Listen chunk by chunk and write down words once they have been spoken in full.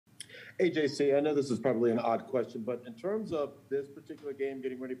Hey, JC, I know this is probably an odd question, but in terms of this particular game,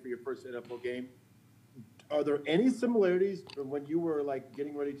 getting ready for your first NFL game, are there any similarities from when you were like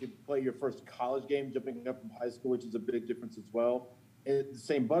getting ready to play your first college game, jumping up from high school, which is a big difference as well? The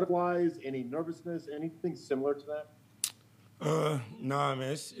same butterflies, any nervousness, anything similar to that? Nah,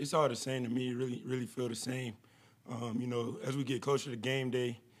 man, it's all the same to me. Really feel the same. As we get closer to game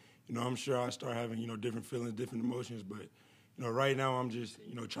day, I'm sure I start having different feelings, different emotions. But right now I'm just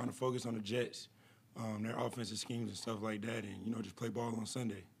trying to focus on the Jets, their offensive schemes and stuff like that, and just play ball on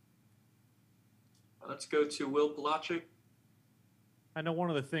Sunday. Let's go to Will Pelagic. I know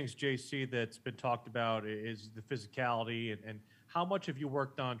one of the things, JC, that's been talked about is the physicality and how much have you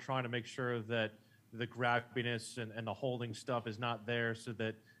worked on trying to make sure that the grabbiness and the holding stuff is not there so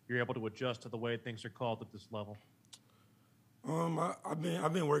that you're able to adjust to the way things are called at this level? I've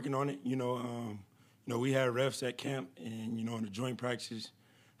been working on it. We had refs at camp, and in the joint practices,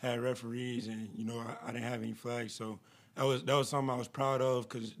 had referees, and I didn't have any flags, so that was something I was proud of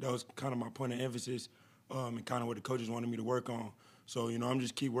because that was kind of my point of emphasis, and kind of what the coaches wanted me to work on. So I'm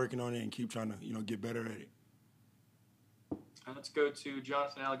just keep working on it and keep trying to get better at it. Let's go to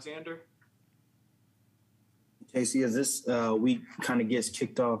Jonathan Alexander. Casey, as this week kind of gets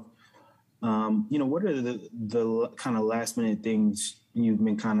kicked off, what are the kind of last minute things you've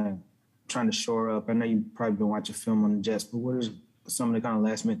been kind of trying to shore up? I know you've probably been watching film on the Jets, but what are some of the kind of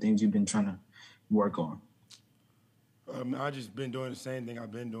last minute things you've been trying to work on? I just been doing the same thing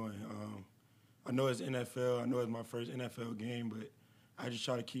I've been doing. I know it's NFL. I know it's my first NFL game, but I just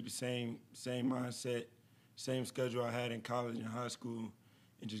try to keep the same mindset, same schedule I had in college and high school,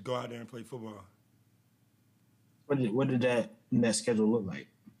 and just go out there and play football. What did that schedule look like?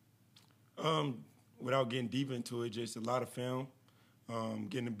 Without getting deep into it, just a lot of film,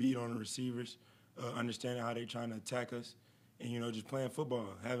 getting a beat on the receivers, understanding how they're trying to attack us, and just playing football,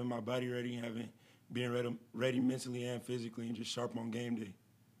 having my body ready, being ready mentally and physically, and just sharp on game day.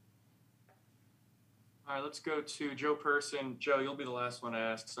 All right, let's go to Joe Person. Joe, you'll be the last one to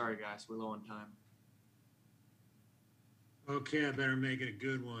ask. Sorry, guys, we're low on time. Okay, I better make it a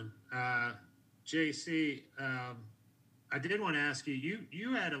good one. JC, I did want to ask you,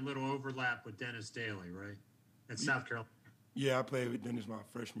 you had a little overlap with Dennis Daly, right? At South Carolina. Yeah, I played with Dennis my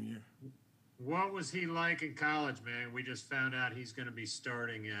freshman year. What was he like in college, man? We just found out he's going to be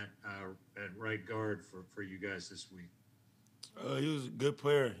starting at right guard for you guys this week. He was a good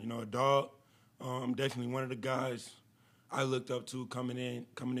player, a dog. Definitely one of the guys I looked up to coming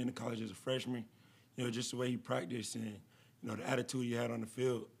into college as a freshman. Just the way he practiced and the attitude he had on the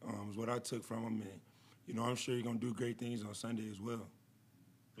field was what I took from him. And I'm sure he's gonna do great things on Sunday as well.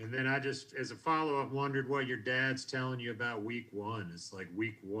 And then I just, as a follow-up, wondered what your dad's telling you about week one. It's like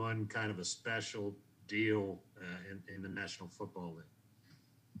week one, kind of a special deal in the National Football League.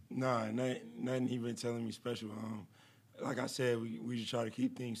 Nah, nothing he been telling me special. Like I said, we just try to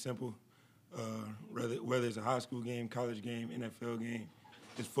keep things simple. Whether it's a high school game, college game, NFL game,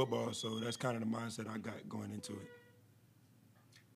 it's football. So that's kind of the mindset I got going into it.